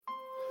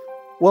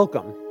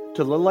Welcome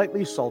to the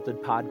Lightly Salted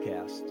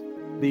Podcast.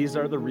 These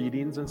are the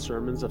readings and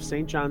sermons of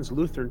St. John's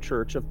Lutheran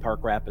Church of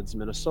Park Rapids,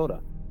 Minnesota.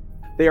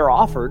 They are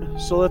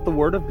offered so that the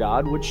Word of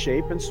God would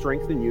shape and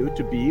strengthen you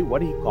to be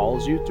what He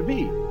calls you to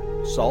be,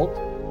 salt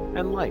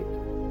and light.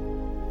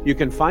 You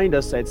can find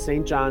us at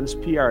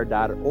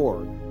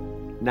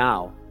stjohnspr.org.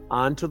 Now,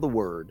 on to the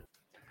Word.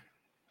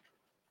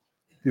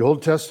 The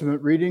Old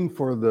Testament reading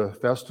for the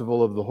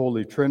Festival of the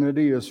Holy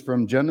Trinity is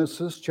from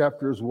Genesis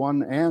chapters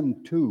 1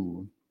 and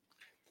 2.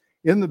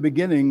 In the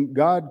beginning,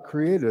 God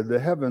created the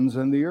heavens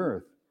and the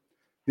earth.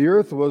 The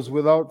earth was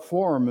without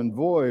form and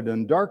void,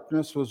 and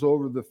darkness was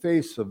over the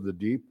face of the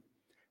deep,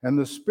 and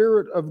the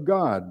Spirit of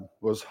God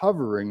was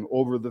hovering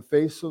over the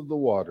face of the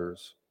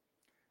waters.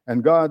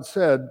 And God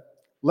said,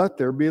 "Let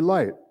there be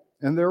light,"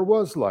 and there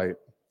was light.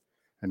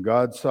 And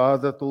God saw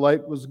that the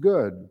light was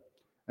good,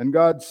 and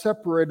God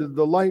separated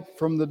the light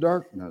from the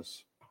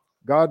darkness.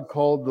 God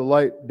called the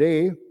light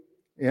day,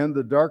 and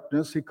the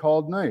darkness He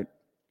called night.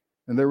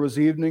 And there was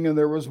evening and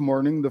there was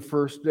morning the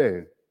first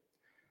day.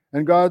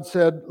 And God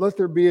said, "Let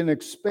there be an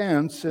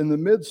expanse in the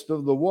midst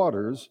of the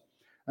waters,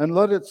 and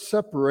let it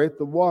separate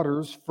the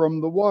waters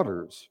from the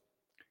waters."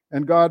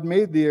 And God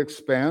made the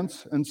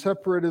expanse and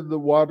separated the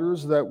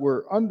waters that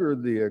were under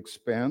the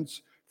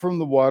expanse from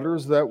the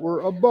waters that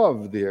were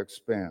above the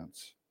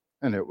expanse.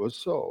 And it was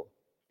so.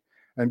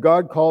 And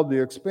God called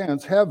the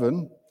expanse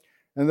heaven,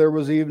 and there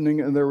was evening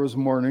and there was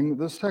morning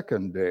the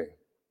second day.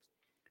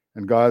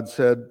 And God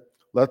said,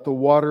 "Let the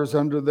waters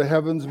under the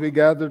heavens be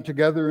gathered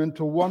together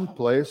into one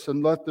place,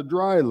 and let the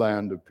dry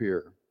land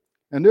appear."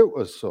 And it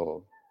was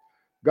so.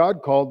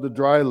 God called the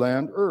dry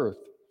land earth,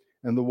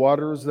 and the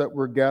waters that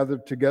were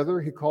gathered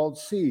together He called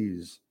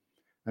seas.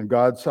 And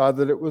God saw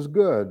that it was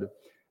good.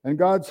 And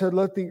God said,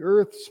 "Let the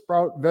earth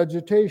sprout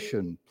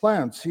vegetation,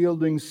 plants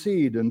yielding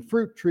seed, and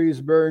fruit trees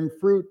bearing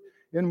fruit,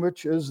 in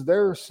which is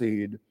their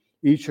seed,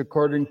 each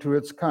according to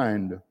its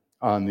kind,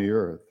 on the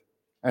earth."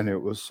 And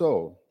it was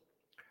so.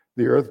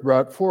 The earth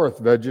brought forth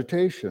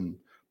vegetation,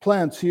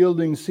 plants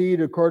yielding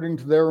seed according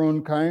to their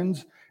own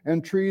kinds,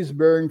 and trees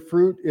bearing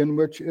fruit in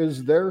which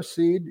is their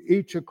seed,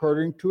 each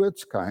according to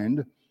its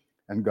kind.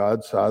 And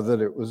God saw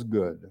that it was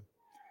good.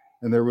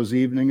 And there was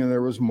evening and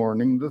there was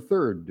morning the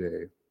third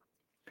day.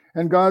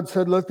 And God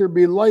said, "Let there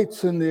be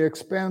lights in the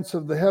expanse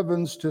of the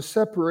heavens to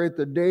separate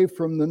the day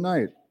from the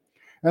night.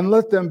 And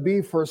let them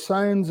be for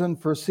signs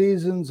and for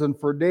seasons and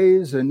for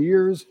days and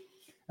years.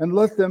 And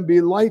let them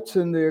be lights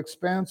in the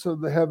expanse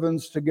of the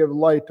heavens to give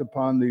light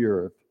upon the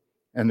earth."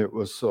 And it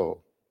was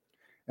so.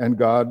 And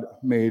God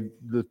made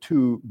the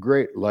two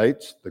great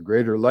lights, the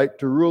greater light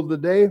to rule the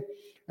day,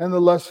 and the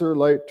lesser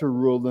light to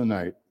rule the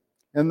night,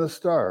 and the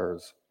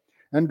stars.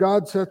 And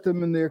God set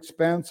them in the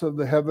expanse of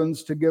the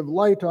heavens to give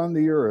light on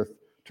the earth,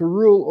 to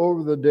rule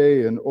over the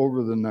day and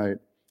over the night,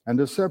 and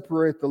to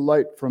separate the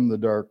light from the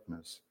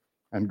darkness.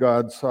 And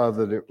God saw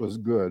that it was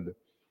good.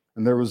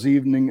 And there was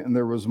evening and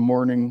there was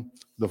morning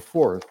the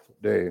fourth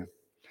day.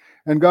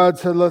 And God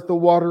said, "Let the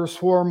water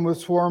swarm with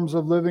swarms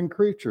of living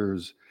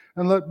creatures,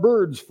 and let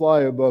birds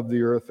fly above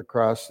the earth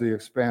across the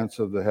expanse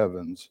of the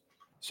heavens."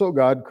 So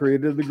God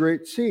created the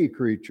great sea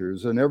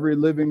creatures and every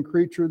living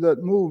creature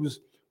that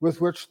moves,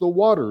 with which the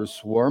waters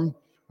swarm,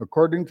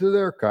 according to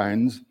their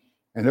kinds,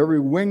 and every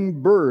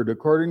winged bird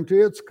according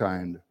to its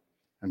kind.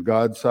 And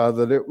God saw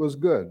that it was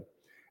good.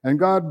 And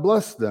God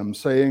blessed them,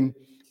 saying,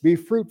 "Be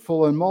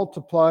fruitful and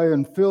multiply,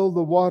 and fill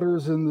the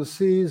waters in the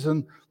seas,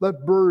 and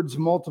let birds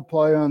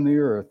multiply on the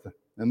earth."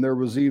 And there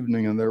was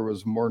evening and there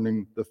was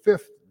morning the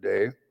fifth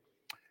day.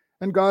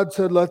 And God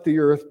said, "Let the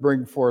earth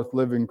bring forth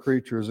living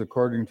creatures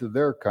according to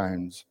their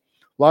kinds,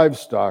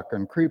 livestock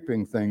and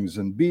creeping things,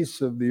 and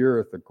beasts of the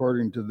earth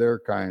according to their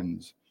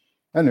kinds."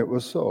 And it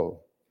was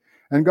so.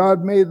 And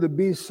God made the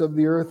beasts of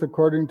the earth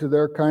according to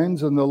their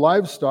kinds, and the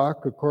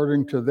livestock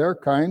according to their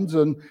kinds,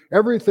 and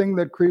everything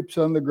that creeps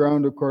on the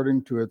ground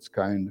according to its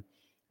kind.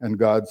 And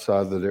God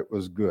saw that it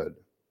was good.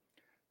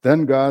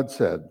 Then God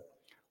said,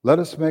 "Let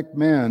us make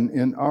man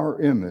in our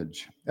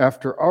image,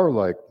 after our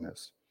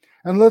likeness,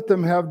 and let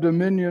them have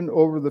dominion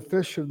over the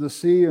fish of the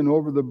sea, and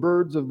over the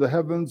birds of the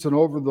heavens, and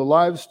over the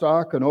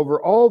livestock, and over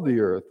all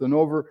the earth, and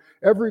over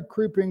every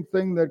creeping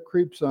thing that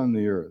creeps on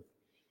the earth."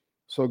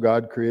 So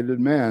God created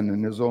man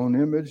in His own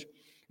image.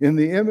 In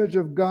the image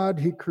of God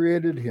He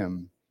created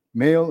him.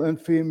 Male and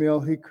female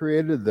He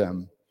created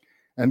them.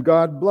 And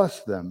God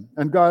blessed them.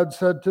 And God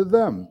said to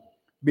them,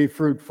 "Be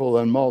fruitful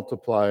and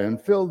multiply, and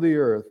fill the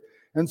earth,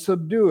 and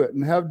subdue it,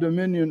 and have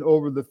dominion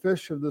over the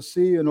fish of the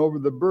sea, and over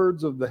the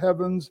birds of the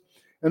heavens,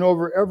 and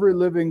over every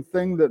living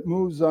thing that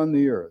moves on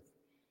the earth."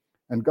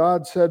 And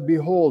God said,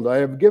 "Behold, I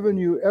have given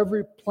you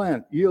every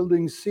plant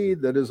yielding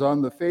seed that is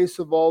on the face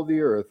of all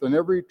the earth, and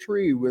every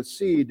tree with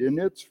seed in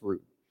its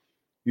fruit.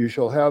 You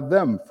shall have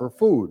them for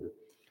food,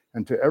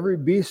 and to every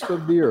beast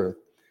of the earth,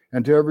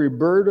 and to every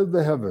bird of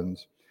the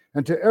heavens,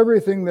 and to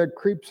everything that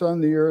creeps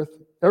on the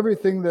earth,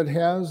 everything that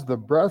has the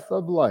breath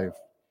of life,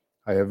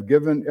 I have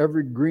given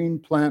every green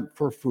plant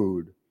for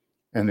food."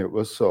 And it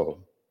was so.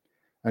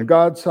 And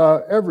God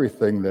saw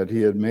everything that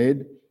He had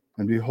made,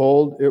 and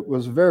behold, it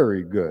was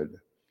very good.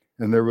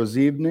 And there was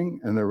evening,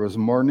 and there was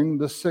morning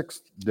the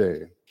sixth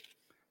day.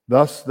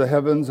 Thus the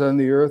heavens and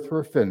the earth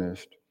were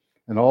finished,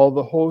 and all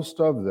the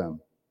host of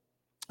them.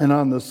 And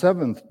on the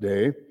seventh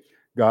day,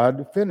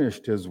 God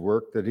finished his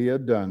work that he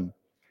had done,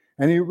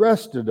 and he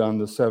rested on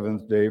the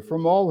seventh day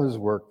from all his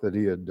work that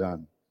he had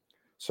done.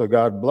 So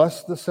God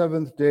blessed the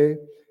seventh day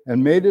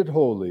and made it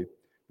holy,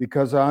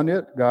 because on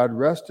it God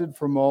rested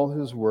from all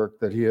his work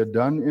that he had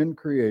done in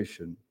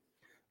creation.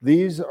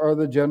 These are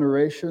the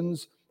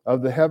generations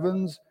of the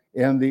heavens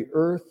and the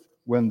earth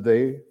when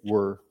they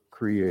were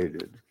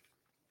created.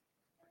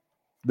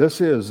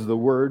 This is the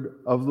word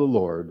of the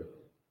Lord.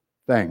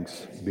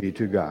 Thanks be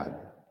to God.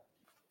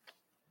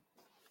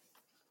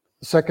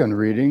 The second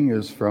reading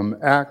is from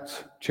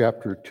Acts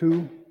chapter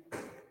 2.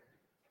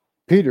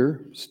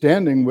 Peter,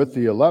 standing with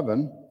the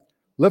 11,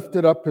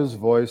 lifted up his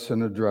voice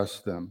and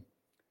addressed them.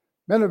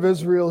 Men of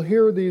Israel,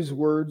 hear these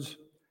words.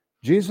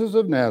 Jesus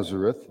of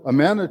Nazareth, a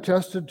man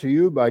attested to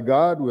you by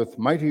God with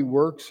mighty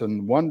works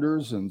and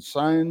wonders and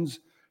signs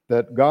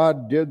that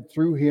God did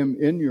through him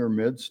in your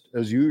midst,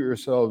 as you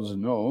yourselves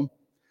know,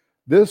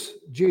 this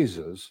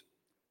Jesus,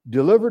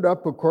 delivered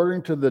up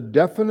according to the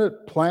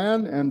definite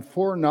plan and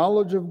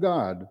foreknowledge of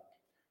God,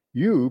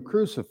 you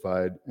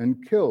crucified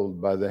and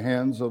killed by the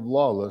hands of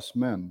lawless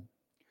men.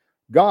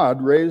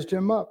 God raised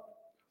him up,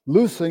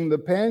 loosing the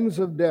pangs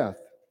of death,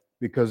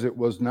 because it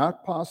was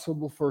not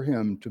possible for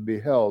him to be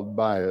held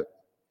by it.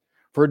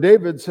 For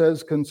David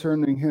says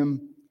concerning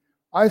him,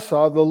 I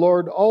saw the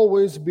Lord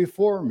always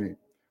before me,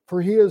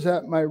 for he is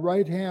at my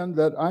right hand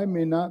that I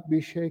may not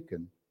be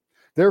shaken.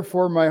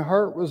 Therefore my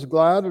heart was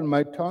glad and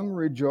my tongue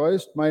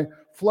rejoiced. My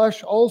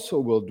flesh also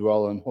will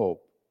dwell in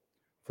hope.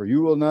 For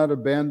you will not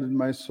abandon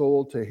my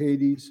soul to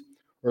Hades,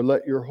 or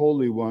let your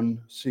Holy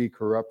One see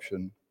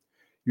corruption.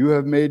 You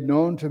have made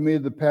known to me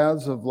the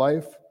paths of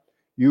life.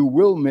 You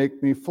will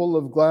make me full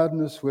of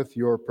gladness with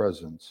your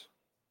presence.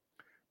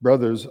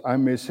 Brothers, I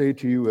may say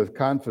to you with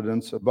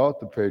confidence about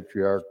the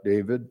patriarch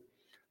David,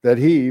 that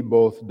he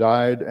both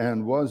died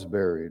and was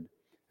buried,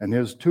 and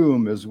his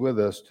tomb is with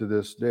us to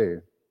this day.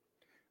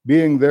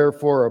 Being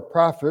therefore a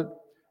prophet,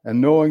 and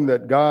knowing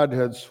that God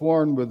had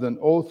sworn with an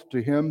oath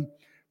to him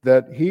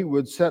that he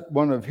would set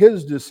one of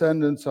his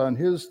descendants on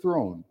his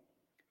throne,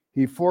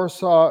 he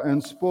foresaw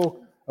and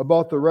spoke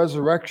about the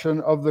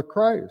resurrection of the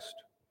Christ,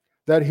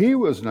 that he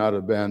was not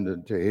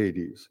abandoned to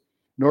Hades,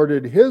 nor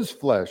did his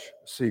flesh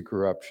see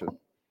corruption.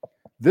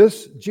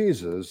 This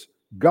Jesus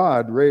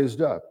God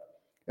raised up,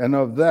 and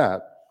of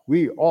that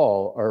we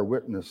all are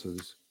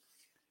witnesses.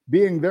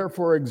 Being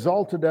therefore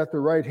exalted at the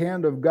right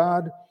hand of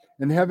God,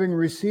 and having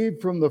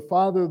received from the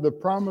Father the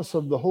promise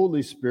of the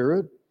Holy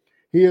Spirit,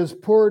 he has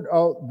poured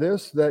out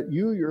this that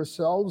you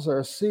yourselves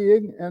are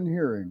seeing and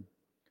hearing.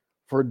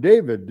 For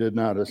David did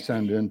not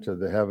ascend into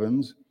the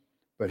heavens,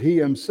 but he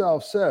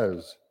himself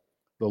says,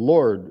 the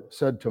Lord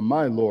said to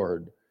my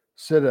Lord,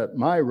 sit at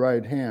my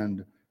right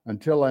hand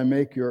until I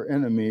make your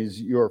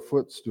enemies your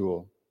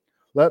footstool.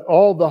 Let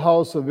all the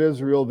house of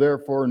Israel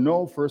therefore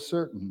know for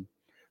certain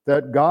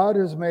that God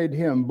has made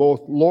him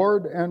both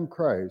Lord and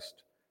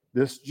Christ,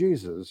 this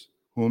Jesus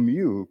whom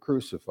you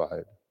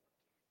crucified.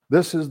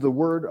 This is the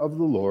word of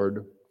the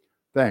Lord.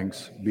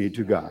 Thanks be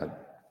to God.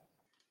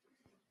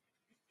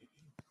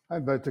 I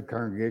invite the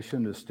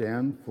congregation to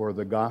stand for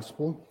the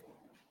gospel.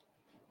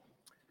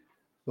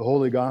 The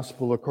Holy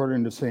Gospel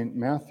according to St.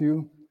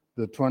 Matthew,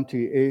 the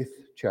 28th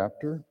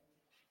chapter.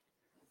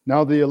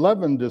 Now the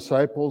 11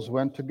 disciples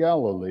went to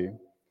Galilee,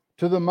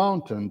 to the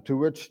mountain to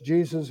which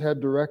Jesus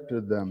had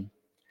directed them.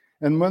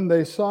 And when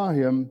they saw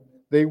him,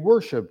 they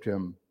worshipped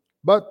him,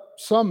 but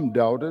some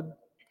doubted.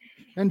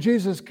 And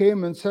Jesus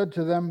came and said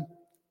to them,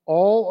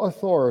 all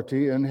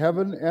authority in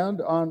heaven and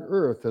on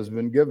earth has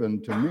been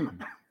given to me.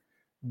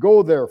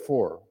 Go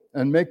therefore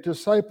and make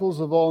disciples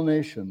of all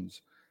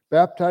nations,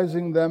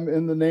 baptizing them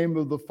in the name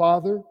of the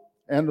Father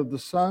and of the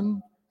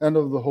Son and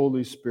of the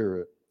Holy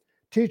Spirit,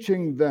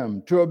 teaching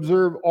them to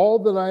observe all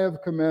that I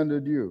have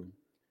commanded you.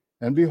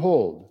 And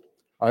behold,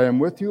 I am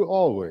with you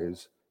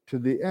always to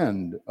the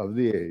end of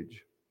the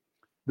age.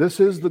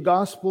 This is the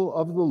gospel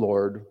of the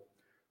Lord.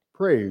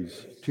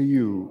 Praise to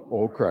you,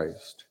 O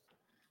Christ.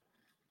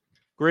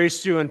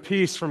 Grace to you and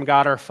peace from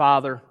God our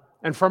Father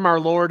and from our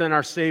Lord and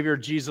our Savior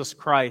Jesus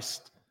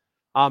Christ.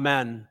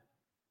 Amen.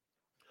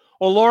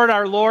 O Lord,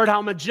 our Lord,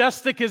 how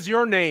majestic is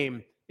your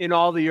name in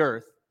all the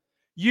earth.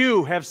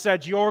 You have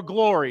set your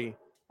glory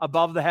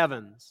above the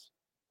heavens.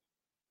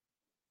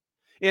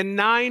 In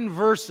 9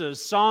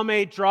 verses, Psalm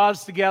 8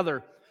 draws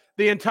together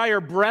the entire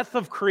breadth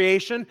of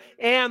creation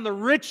and the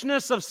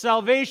richness of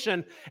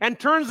salvation and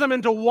turns them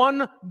into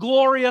one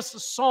glorious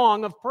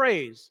song of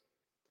praise.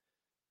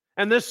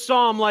 And this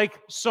psalm, like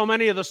so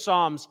many of the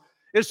psalms,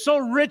 is so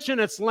rich in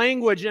its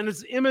language and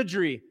its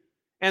imagery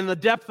and the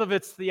depth of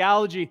its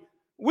theology.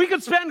 We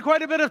could spend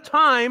quite a bit of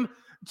time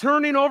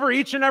turning over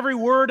each and every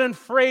word and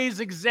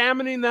phrase,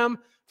 examining them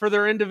for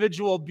their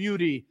individual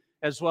beauty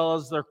as well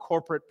as their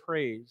corporate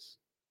praise.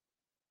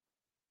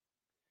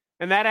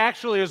 And that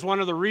actually is one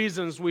of the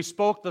reasons we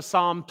spoke the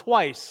psalm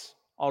twice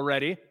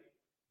already.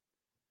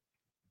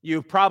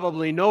 You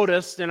probably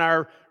noticed in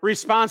our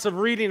responsive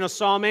reading of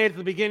Psalm 8 at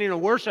the beginning of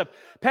worship,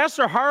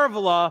 Pastor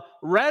Harvila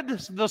read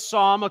the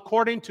psalm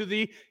according to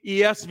the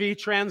ESV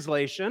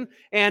translation,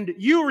 and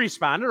you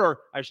responded, or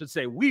I should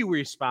say we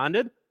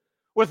responded,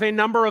 with a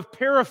number of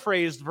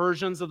paraphrased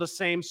versions of the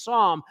same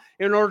psalm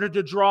in order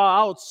to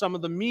draw out some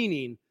of the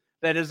meaning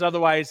that is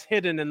otherwise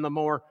hidden in the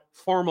more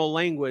formal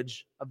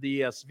language of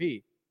the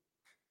ESV.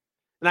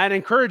 And I'd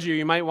encourage you,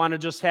 you might want to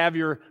just have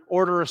your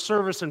order of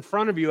service in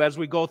front of you as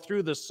we go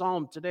through this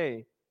psalm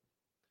today.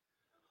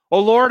 O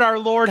Lord, our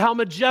Lord, how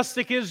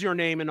majestic is your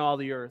name in all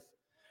the earth.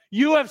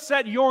 You have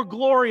set your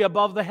glory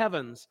above the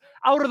heavens.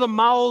 Out of the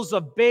mouths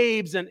of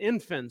babes and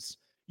infants,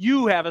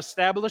 you have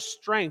established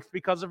strength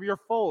because of your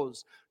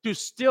foes, to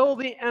still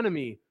the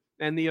enemy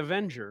and the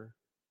avenger.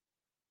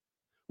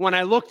 When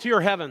I look to your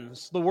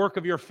heavens, the work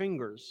of your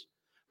fingers,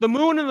 the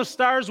moon and the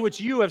stars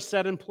which you have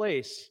set in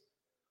place,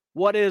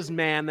 what is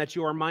man that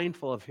you are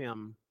mindful of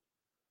him?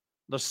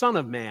 The Son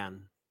of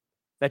Man,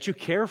 that you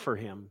care for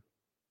him.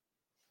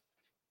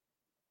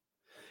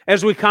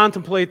 As we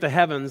contemplate the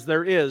heavens,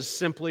 there is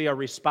simply a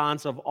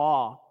response of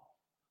awe.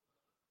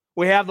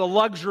 We have the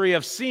luxury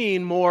of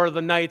seeing more of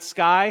the night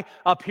sky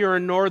up here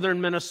in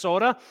northern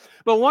Minnesota.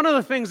 But one of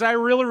the things I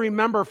really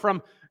remember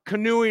from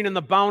canoeing in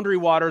the Boundary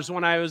Waters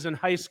when I was in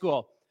high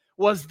school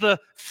was the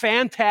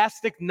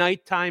fantastic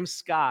nighttime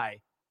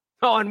sky.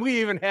 Oh, and we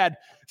even had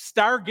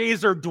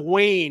stargazer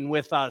Dwayne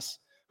with us,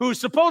 who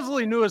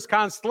supposedly knew his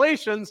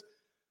constellations,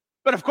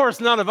 but of course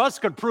none of us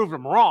could prove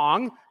him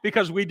wrong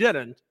because we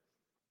didn't.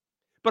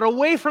 But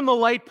away from the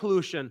light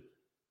pollution,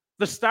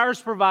 the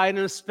stars provide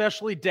an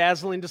especially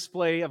dazzling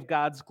display of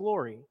God's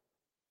glory.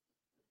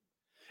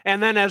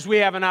 And then as we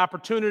have an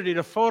opportunity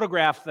to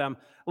photograph them,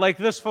 like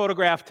this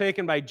photograph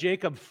taken by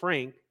Jacob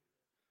Frank,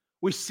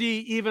 we see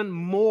even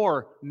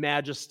more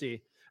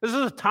majesty. This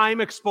is a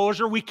time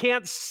exposure. We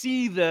can't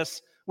see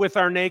this with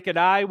our naked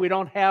eye. We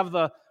don't have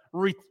the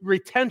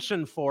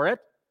retention for it.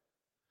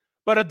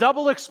 But a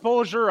double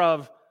exposure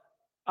of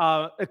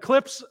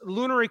eclipse,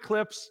 lunar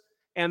eclipse,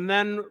 and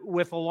then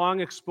with a long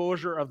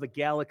exposure of the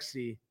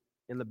galaxy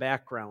in the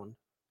background.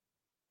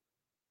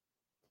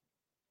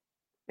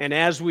 And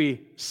as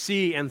we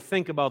see and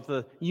think about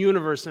the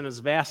universe and its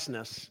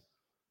vastness,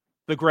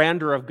 the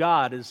grandeur of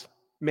God is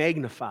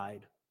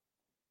magnified.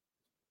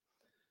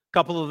 A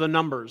couple of the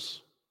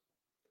numbers.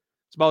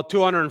 It's about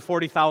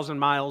 240,000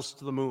 miles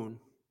to the moon,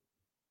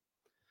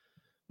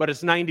 but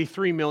it's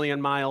 93 million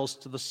miles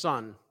to the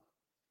sun.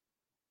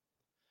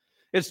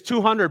 It's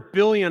 200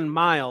 billion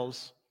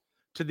miles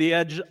to the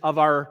edge of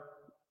our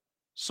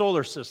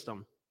solar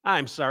system.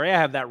 I'm sorry, I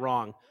have that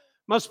wrong.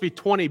 Must be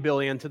 20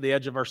 billion to the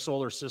edge of our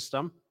solar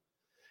system.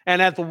 And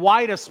at the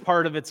widest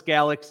part of its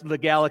galaxy, the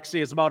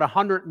galaxy is about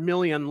 100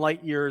 million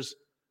light years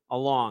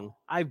along.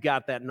 I've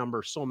got that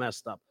number so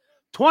messed up.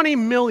 20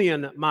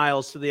 million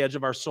miles to the edge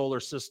of our solar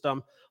system,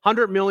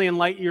 100 million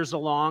light years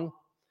along.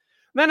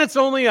 Then it's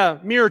only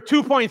a mere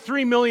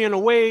 2.3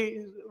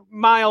 million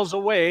miles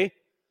away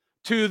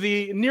to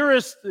the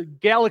nearest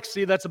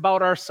galaxy that's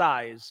about our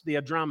size, the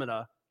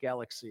Andromeda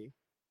galaxy.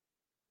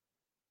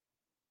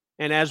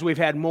 And as we've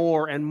had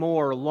more and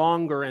more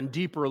longer and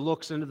deeper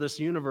looks into this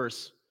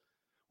universe,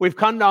 we've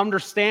come to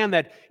understand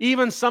that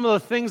even some of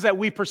the things that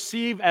we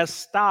perceive as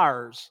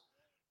stars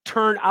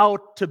turn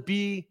out to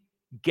be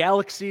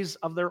galaxies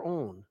of their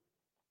own.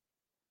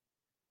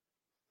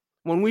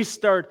 When we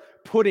start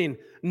putting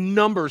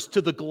numbers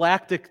to the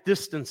galactic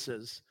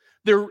distances,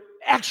 they're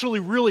actually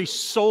really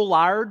so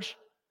large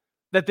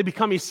that they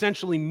become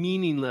essentially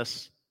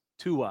meaningless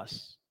to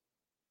us.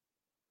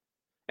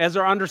 As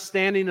our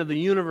understanding of the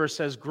universe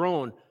has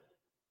grown,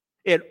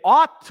 it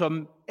ought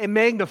to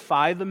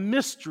magnify the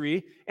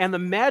mystery and the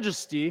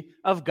majesty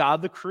of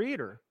God the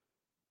Creator.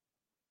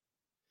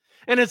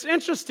 And it's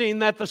interesting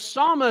that the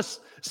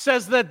psalmist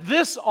says that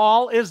this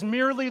all is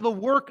merely the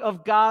work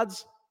of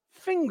God's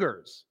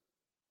fingers.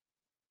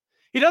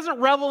 He doesn't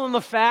revel in the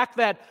fact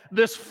that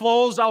this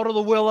flows out of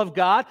the will of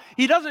God.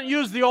 He doesn't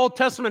use the Old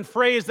Testament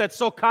phrase that's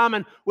so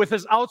common with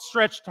his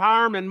outstretched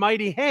arm and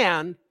mighty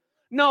hand.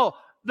 No,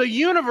 the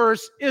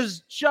universe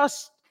is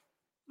just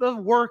the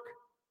work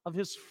of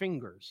his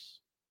fingers.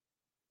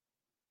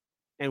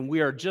 And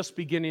we are just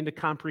beginning to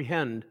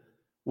comprehend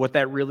what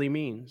that really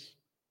means.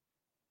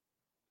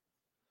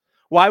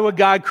 Why would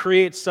God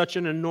create such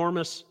an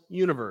enormous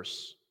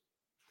universe?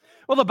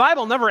 Well, the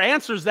Bible never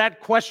answers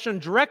that question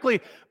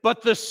directly,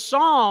 but the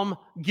psalm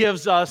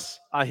gives us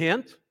a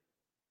hint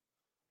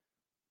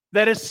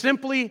that it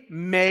simply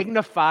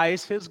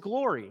magnifies his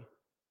glory.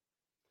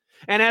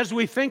 And as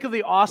we think of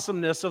the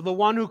awesomeness of the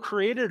one who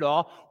created it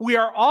all, we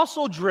are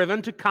also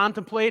driven to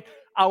contemplate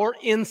our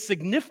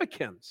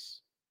insignificance.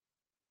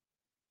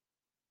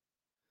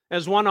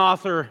 As one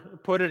author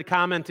put it,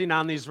 commenting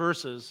on these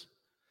verses,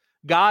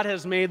 God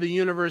has made the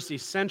universe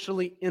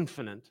essentially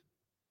infinite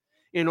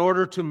in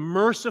order to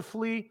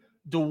mercifully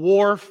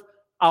dwarf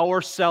our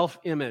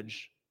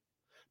self-image,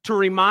 to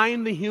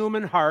remind the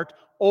human heart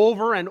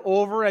over and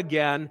over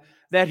again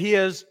that he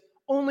is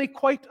only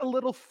quite a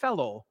little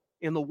fellow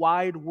in the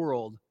wide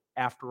world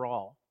after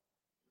all.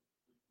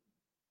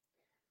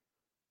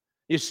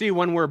 You see,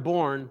 when we're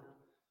born,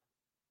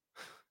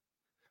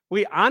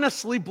 we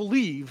honestly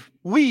believe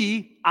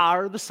we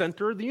are the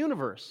center of the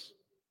universe.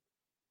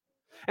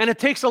 And it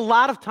takes a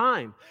lot of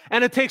time,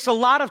 and it takes a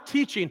lot of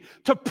teaching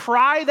to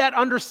pry that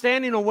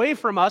understanding away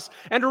from us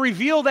and to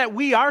reveal that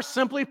we are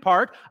simply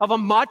part of a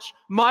much,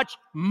 much,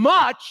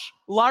 much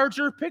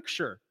larger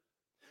picture.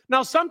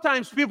 Now,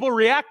 sometimes people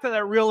react to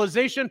that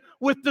realization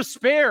with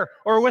despair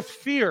or with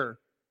fear.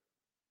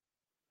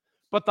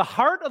 But the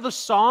heart of the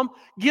psalm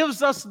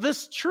gives us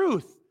this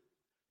truth: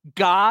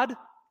 God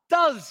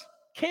does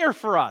care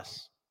for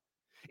us.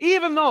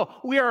 Even though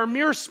we are a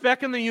mere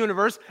speck in the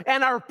universe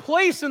and our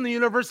place in the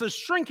universe is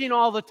shrinking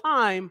all the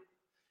time,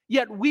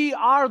 yet we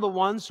are the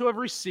ones who have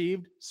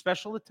received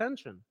special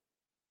attention.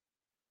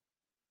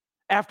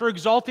 After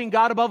exalting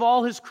God above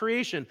all his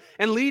creation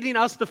and leading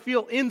us to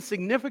feel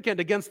insignificant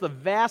against the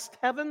vast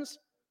heavens,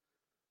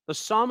 the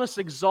psalmist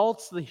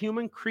exalts the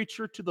human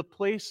creature to the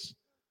place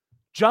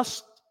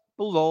just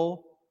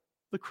below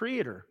the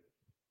Creator.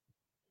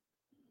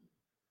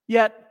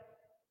 Yet,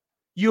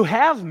 you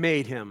have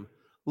made him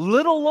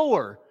little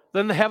lower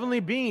than the heavenly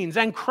beings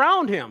and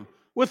crowned him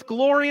with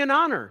glory and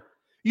honor.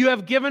 You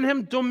have given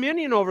him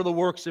dominion over the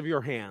works of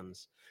your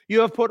hands.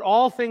 You have put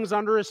all things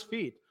under his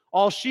feet,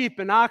 all sheep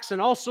and oxen,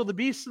 also the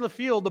beasts of the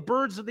field, the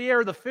birds of the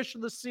air, the fish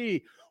of the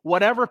sea,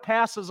 whatever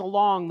passes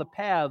along the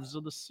paths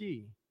of the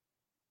sea.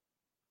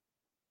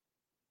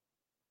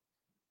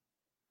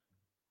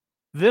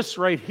 This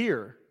right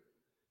here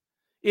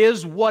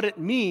is what it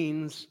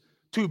means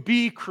to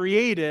be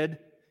created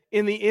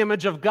in the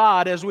image of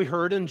God, as we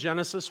heard in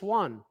Genesis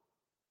 1.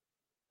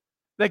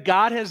 That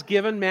God has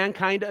given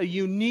mankind a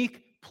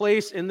unique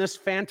place in this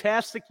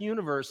fantastic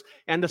universe,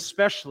 and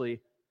especially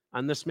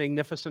on this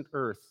magnificent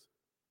earth.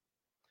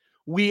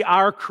 We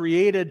are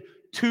created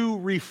to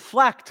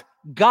reflect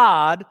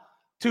God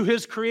to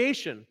his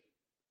creation.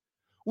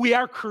 We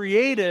are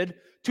created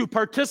to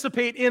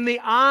participate in the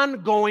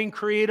ongoing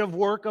creative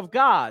work of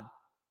God.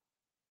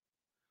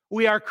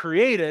 We are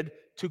created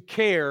to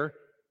care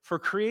for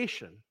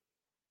creation.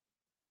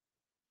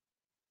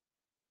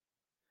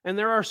 And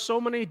there are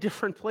so many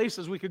different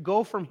places we could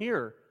go from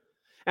here,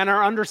 and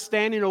our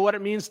understanding of what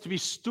it means to be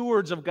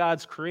stewards of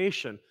God's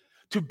creation,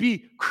 to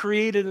be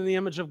created in the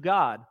image of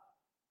God.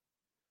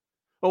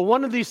 But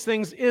one of these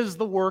things is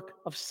the work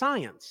of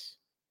science.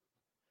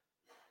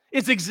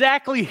 It's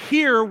exactly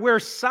here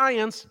where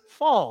science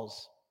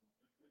falls.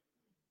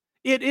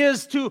 It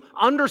is to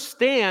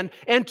understand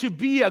and to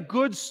be a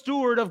good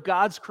steward of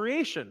God's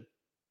creation.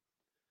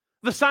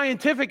 The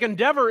scientific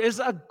endeavor is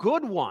a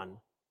good one.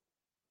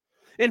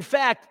 In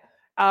fact,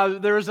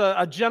 there's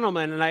a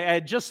gentleman, and I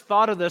had just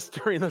thought of this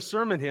during the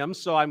sermon hymn,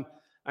 so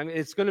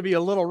it's going to be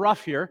a little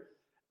rough here.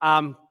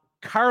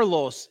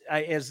 Carlos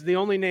is the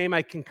only name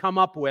I can come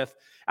up with.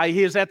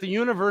 He is at the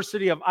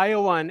University of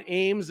Iowa in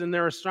Ames in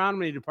their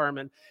astronomy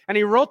department, and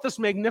he wrote this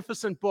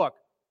magnificent book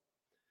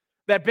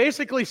that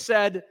basically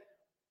said,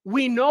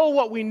 we know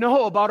what we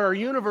know about our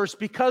universe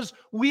because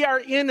we are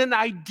in an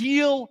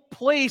ideal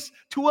place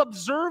to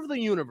observe the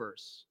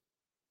universe.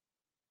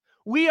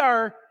 We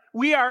are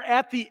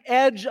at the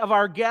edge of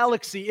our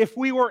galaxy. If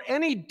we were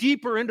any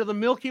deeper into the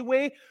Milky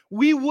Way,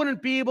 we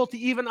wouldn't be able to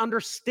even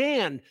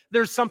understand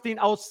there's something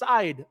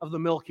outside of the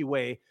Milky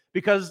Way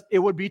because it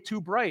would be too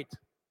bright.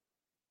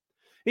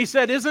 He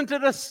said, isn't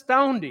it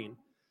astounding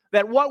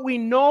that what we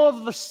know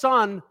of the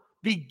sun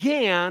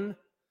began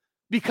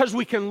because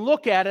we can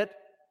look at it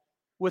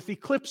with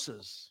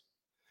eclipses,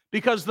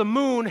 because the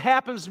moon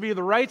happens to be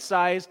the right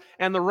size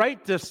and the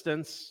right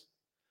distance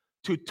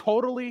to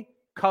totally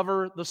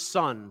cover the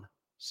sun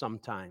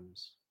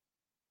sometimes.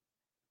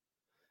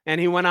 And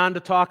he went on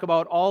to talk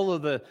about all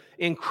of the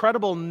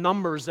incredible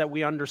numbers that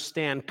we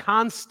understand,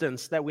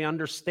 constants that we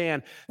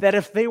understand, that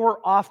if they were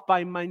off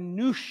by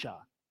minutia,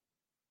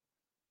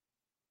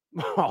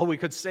 all we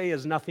could say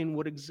is nothing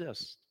would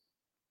exist.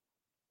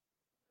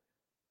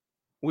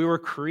 We were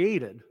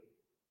created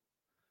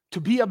to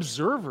be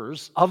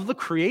observers of the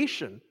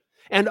creation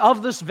and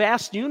of this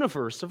vast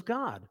universe of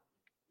God.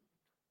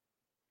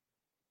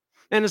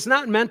 And it's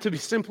not meant to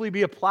simply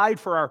be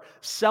applied for our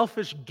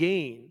selfish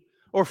gain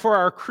or for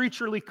our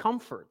creaturely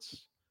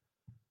comforts.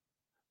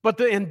 But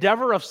the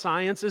endeavor of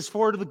science is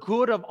for the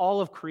good of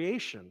all of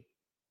creation.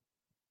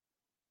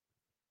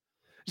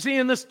 See,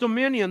 in this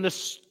dominion, this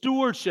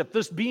stewardship,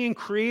 this being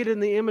created in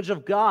the image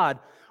of God,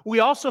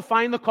 we also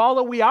find the call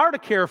that we are to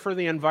care for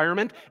the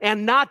environment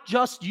and not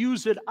just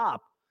use it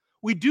up.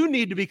 We do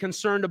need to be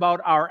concerned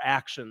about our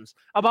actions,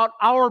 about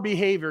our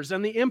behaviors,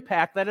 and the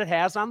impact that it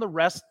has on the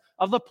rest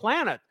of the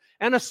planet,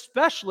 and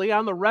especially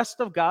on the rest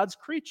of God's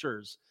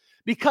creatures,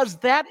 because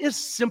that is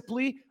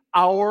simply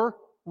our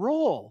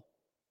role.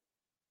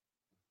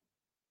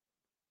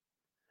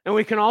 And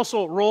we can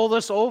also roll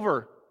this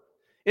over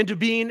into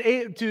being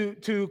able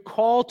to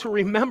call to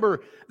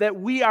remember that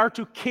we are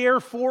to care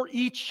for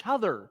each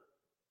other,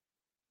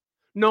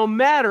 no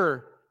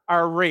matter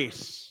our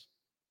race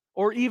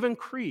or even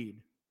creed.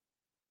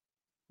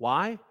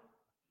 Why?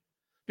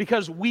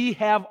 Because we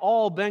have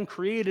all been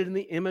created in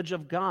the image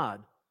of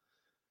God.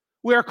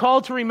 We are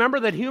called to remember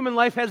that human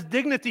life has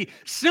dignity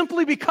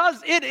simply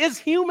because it is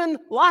human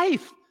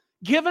life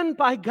given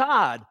by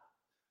God,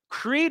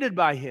 created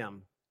by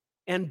Him,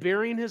 and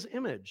bearing His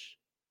image.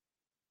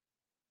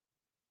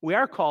 We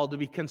are called to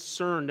be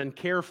concerned and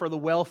care for the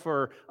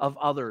welfare of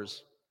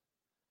others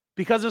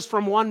because it's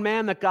from one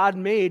man that God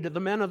made the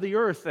men of the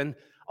earth and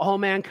all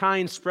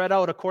mankind spread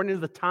out according to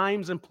the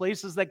times and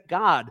places that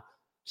God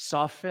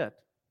saw fit.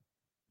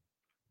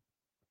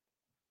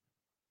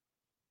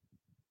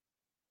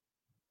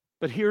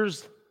 But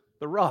here's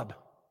the rub.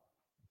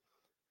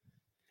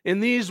 In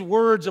these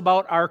words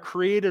about our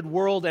created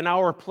world and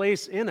our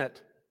place in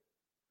it,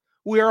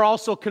 we are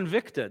also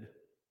convicted.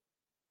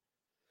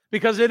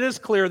 Because it is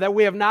clear that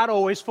we have not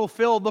always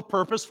fulfilled the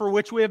purpose for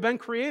which we have been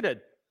created.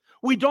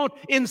 We don't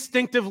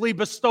instinctively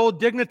bestow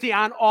dignity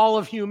on all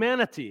of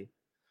humanity.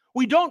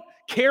 We don't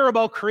care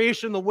about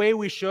creation the way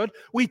we should.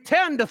 We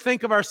tend to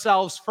think of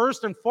ourselves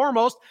first and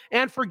foremost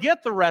and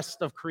forget the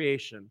rest of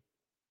creation.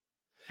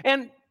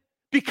 And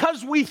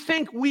because we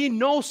think we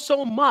know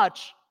so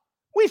much,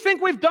 we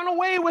think we've done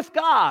away with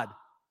God.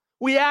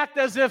 We act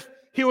as if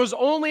He was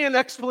only an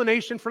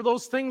explanation for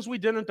those things we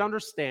didn't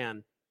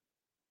understand,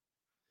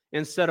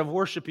 instead of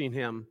worshiping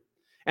Him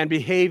and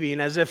behaving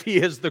as if He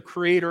is the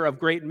creator of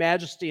great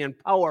majesty and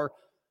power,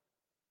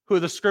 who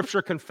the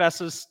Scripture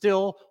confesses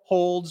still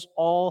holds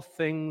all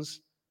things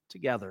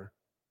together.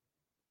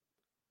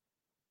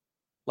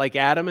 Like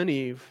Adam and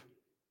Eve,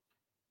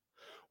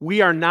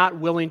 we are not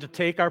willing to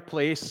take our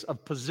place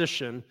of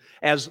position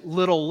as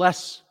little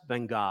less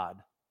than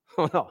God.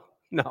 Oh,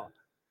 no.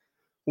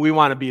 We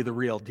want to be the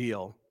real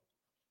deal.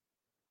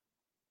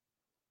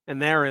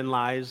 And therein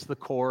lies the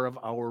core of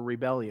our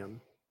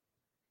rebellion.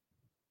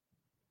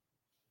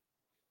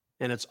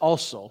 And it's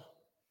also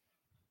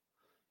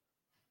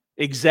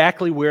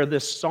exactly where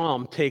this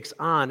psalm takes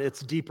on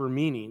its deeper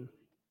meaning.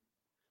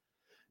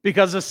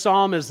 Because this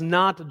psalm is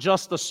not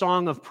just a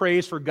song of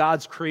praise for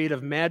God's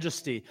creative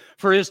majesty,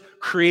 for His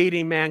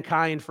creating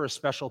mankind for a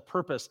special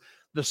purpose.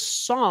 The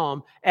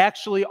psalm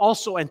actually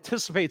also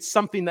anticipates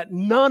something that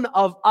none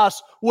of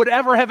us would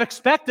ever have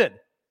expected.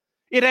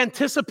 It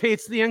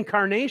anticipates the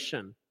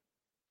incarnation.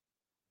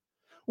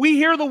 We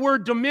hear the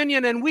word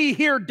dominion and we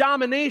hear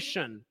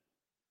domination.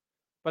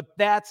 But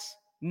that's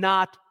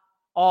not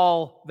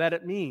all that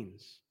it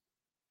means.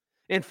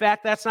 In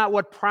fact, that's not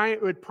what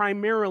it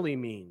primarily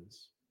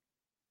means.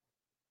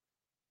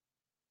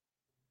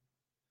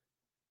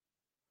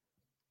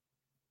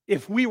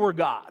 If we were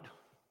God,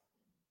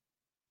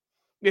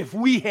 if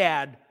we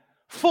had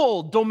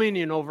full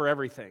dominion over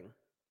everything,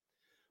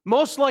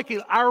 most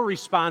likely our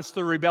response to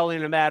the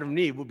rebellion of Adam and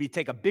Eve would be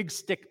take a big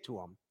stick to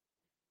them.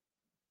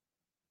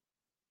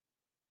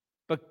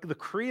 But the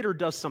Creator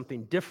does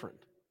something different.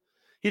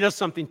 He does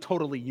something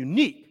totally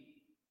unique.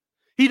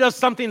 He does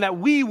something that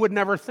we would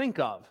never think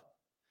of.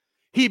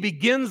 He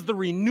begins the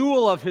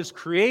renewal of His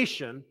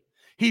creation.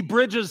 He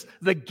bridges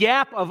the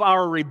gap of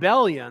our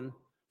rebellion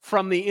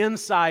from the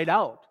inside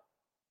out.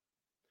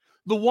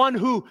 The one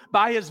who,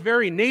 by His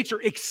very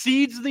nature,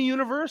 exceeds the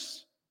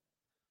universe,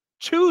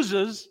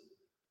 chooses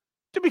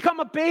to become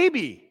a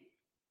baby.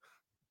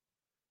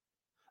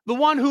 The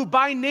one who,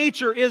 by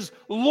nature, is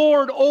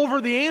Lord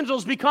over the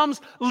angels, becomes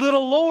a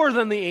little lower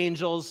than the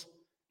angels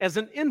as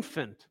an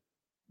infant,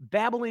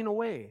 babbling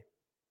away.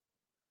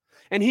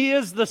 And He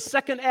is the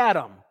second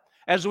Adam,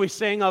 as we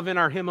sang of in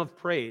our hymn of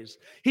praise.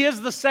 He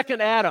is the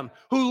second Adam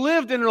who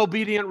lived in an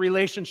obedient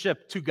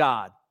relationship to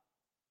God.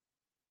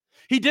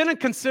 He didn't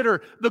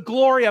consider the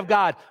glory of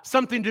God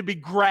something to be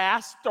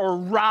grasped or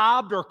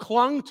robbed or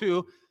clung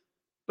to,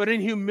 but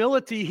in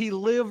humility, He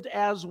lived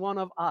as one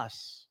of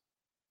us.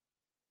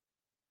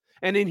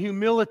 And in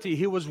humility,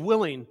 He was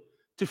willing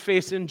to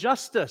face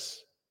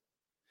injustice.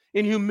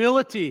 In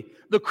humility,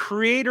 the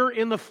Creator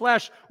in the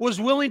flesh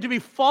was willing to be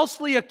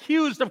falsely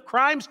accused of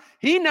crimes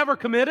He never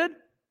committed.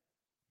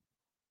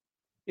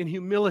 In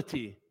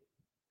humility,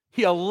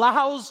 He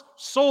allows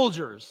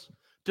soldiers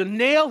to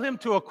nail Him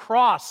to a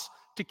cross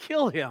to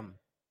kill Him.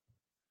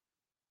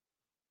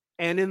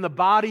 And in the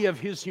body of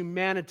His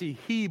humanity,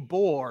 He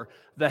bore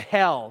the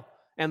hell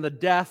and the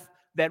death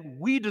that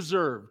we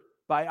deserved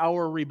by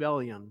our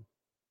rebellion.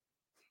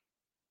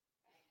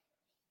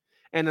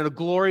 And in a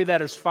glory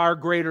that is far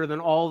greater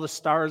than all the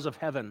stars of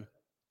heaven,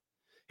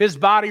 His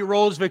body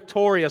rose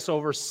victorious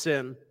over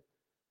sin,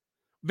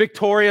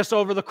 victorious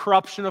over the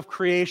corruption of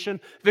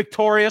creation,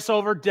 victorious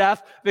over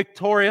death,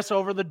 victorious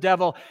over the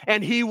devil.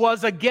 And He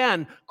was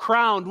again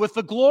crowned with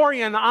the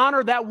glory and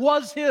honor that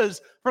was His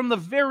from the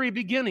very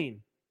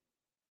beginning.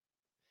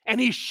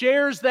 And He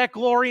shares that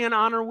glory and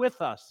honor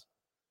with us.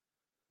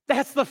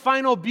 That's the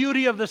final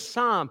beauty of the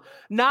psalm.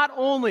 Not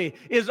only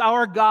is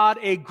our God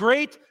a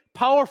great,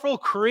 powerful,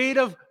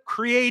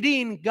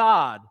 creating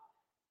God,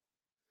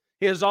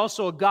 He is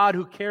also a God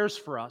who cares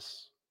for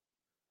us.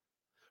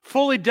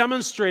 Fully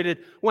demonstrated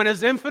when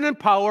His infinite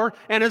power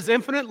and His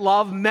infinite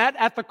love met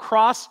at the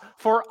cross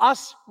for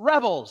us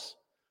rebels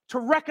to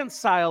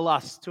reconcile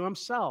us to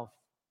Himself.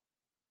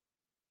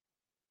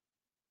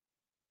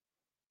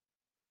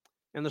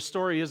 And the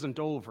story isn't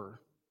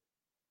over.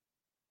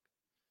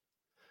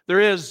 There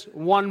is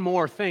one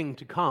more thing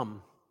to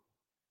come,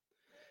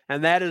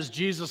 and that is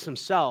Jesus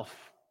himself.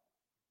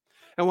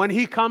 And when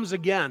he comes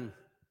again,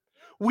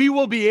 we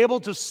will be able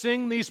to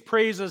sing these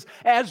praises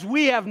as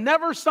we have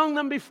never sung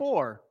them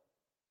before.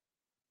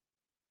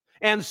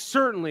 And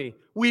certainly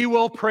we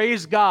will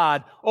praise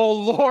God. O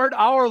Lord,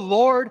 our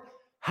Lord,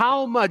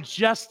 how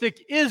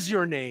majestic is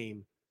your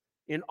name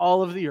in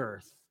all of the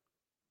earth.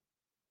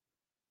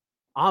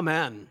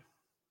 Amen.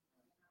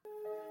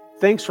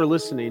 Thanks for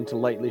listening to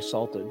Lightly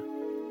Salted.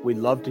 We'd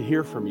love to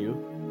hear from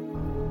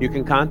you. You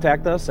can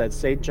contact us at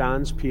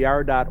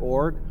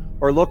stjohnspr.org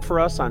or look for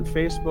us on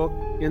Facebook,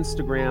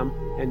 Instagram,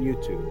 and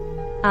YouTube.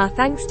 Our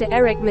thanks to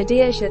Eric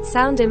Mediash at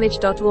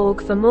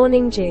soundimage.org for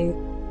Morning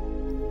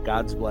Dew.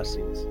 God's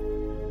blessings.